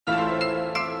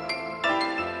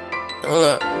Hold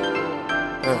up.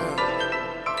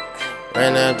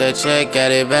 Ran up that check, got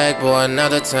it back, boy,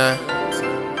 another time.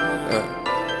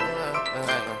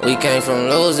 We came from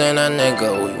losing, a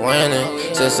nigga, we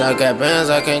winning. Since I got bands,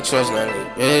 I can't trust none of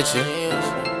these bitches.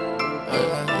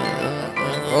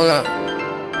 Hold up.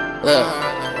 Look.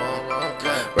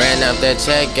 Ran up that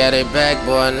check, got it back,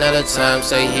 boy, another time.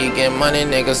 Say he get money,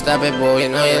 nigga, stop it, boy, you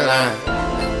know you lying.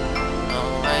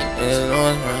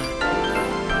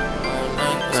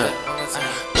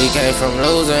 We came from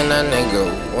losing, a nigga,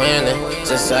 we winning.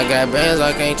 Since I got bands,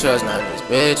 I can't trust none of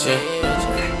these bitches.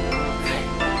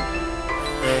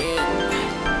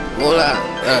 Hold up.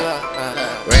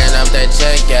 Ran up that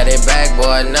check, got it back,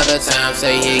 boy, another time.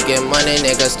 Say he get money,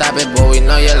 nigga, stop it, boy, we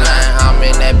know you're lying. I'm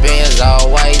in that Benz, all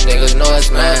white, niggas know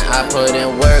it's mine. I put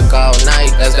in work all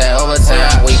night, that's that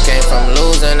overtime. We came from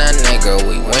losing, a nigga,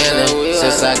 we winning.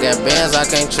 Since I got bands, I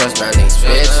can't trust none of these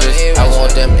bitches. I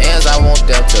want them ends, I want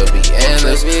them to be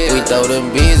endless. We throw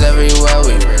them bees everywhere,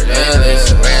 we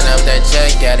relentless. Ran up that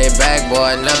check, got it back,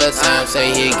 boy, another time. Say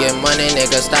he get money,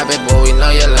 nigga, stop it, boy, we know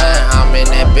you're lying. I'm in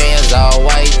that Benz, all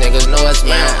white, niggas know it's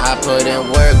mine. I put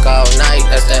in work all night,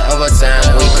 that's that overtime.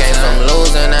 We came from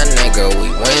losing, a nigga,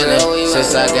 we winning.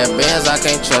 Since I got bands, I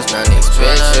can't trust none of these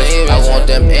bitches. I want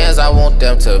them ends, I want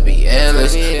them to be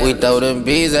endless. We throw them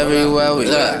bees everywhere, we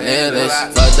relentless.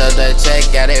 Fucked up that check,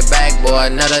 got it back, boy,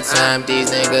 another time.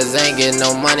 These niggas ain't getting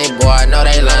no money, boy, I know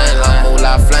they lying. I'm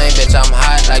moolah flame, bitch, I'm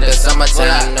hot like the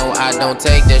summertime. No, I don't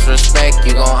take disrespect,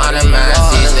 you gon' honor mine.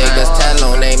 These niggas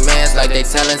tell on they mans like they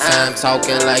telling time.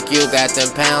 Talking like you got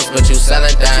them pounds, but you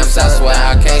selling dimes. I swear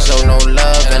I can't show no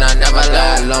love, and I never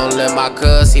lie. Long live my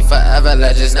cuz, he forever,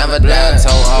 legends never die.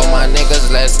 Told all my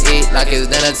niggas, let's eat like it's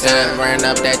dinner time. Ran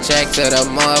up that check to the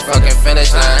motherfucking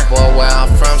finish line. Boy, where I'm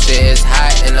from, shit is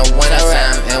hot in the winter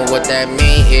time. And what that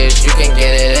mean is, you can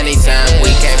get it anytime.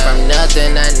 We came from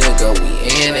nothing, that nigga, we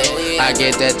in it. I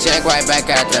get that check right back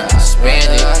after I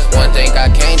spend it. One thing I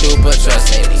can't do but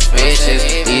trust in these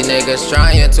bitches. These niggas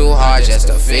trying too hard just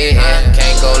to fit in.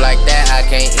 Can't go like that, I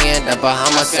can't end up a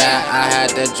homicide. I had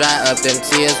to dry up them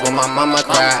tears when my mama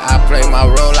cried. I play my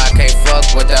role, I can't fuck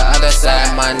with the other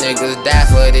side. My niggas die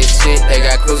for this shit, they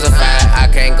got crucified. I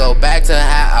can't go back to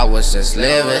how I was just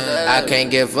living. I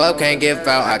can't give up, can't give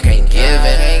out, I can't give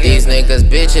in. These niggas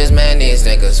bitches, man, these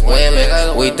niggas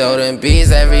women. We throw them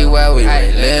bees everywhere, we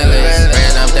relentless.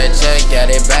 Ran up that check, got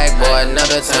it back, boy,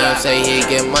 another time. Say he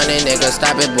get money, nigga,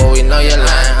 stop it, boy, we know you're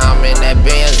lying. I'm in that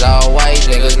Benz, all white,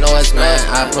 niggas know it's mine.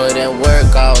 I put in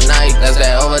work all night, that's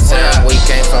that overtime. We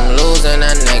came from losing,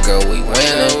 a nigga, we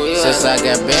winning. Since I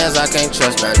got bands, I can't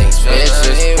trust none of these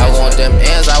bitches. I want them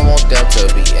ends, I want them to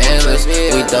be endless.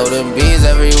 We throw them bees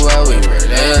everywhere, we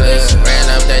relentless. Ran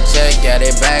up that check, got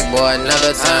it back, boy,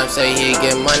 another time. Say he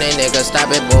get money, nigga,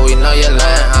 stop it, boy, we know you're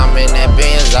lying. I'm in that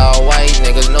Benz, all white,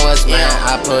 niggas know it's mine.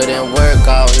 I put in work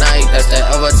all night, that's that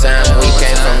overtime. We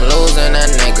came from losing, a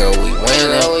nigga, we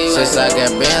winning. Since I got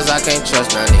bands, I can't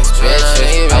trust none of these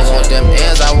bitches. I want them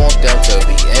ends, I want them to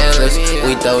be endless.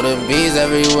 We throw them bees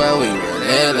everywhere, we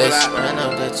relentless. Ran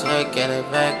up that check, get it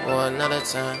back, boy, another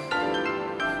time.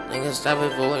 Niggas stop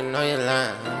it, boy, we know you're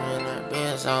lying. I'm in that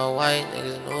Benz, all white,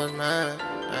 niggas know it's mine.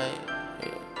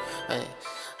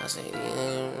 I say, these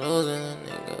niggas losing, a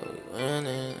nigga, we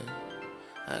winning.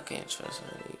 I can't trust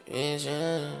any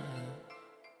bitches.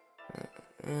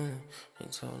 We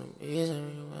told them bees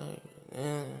everywhere.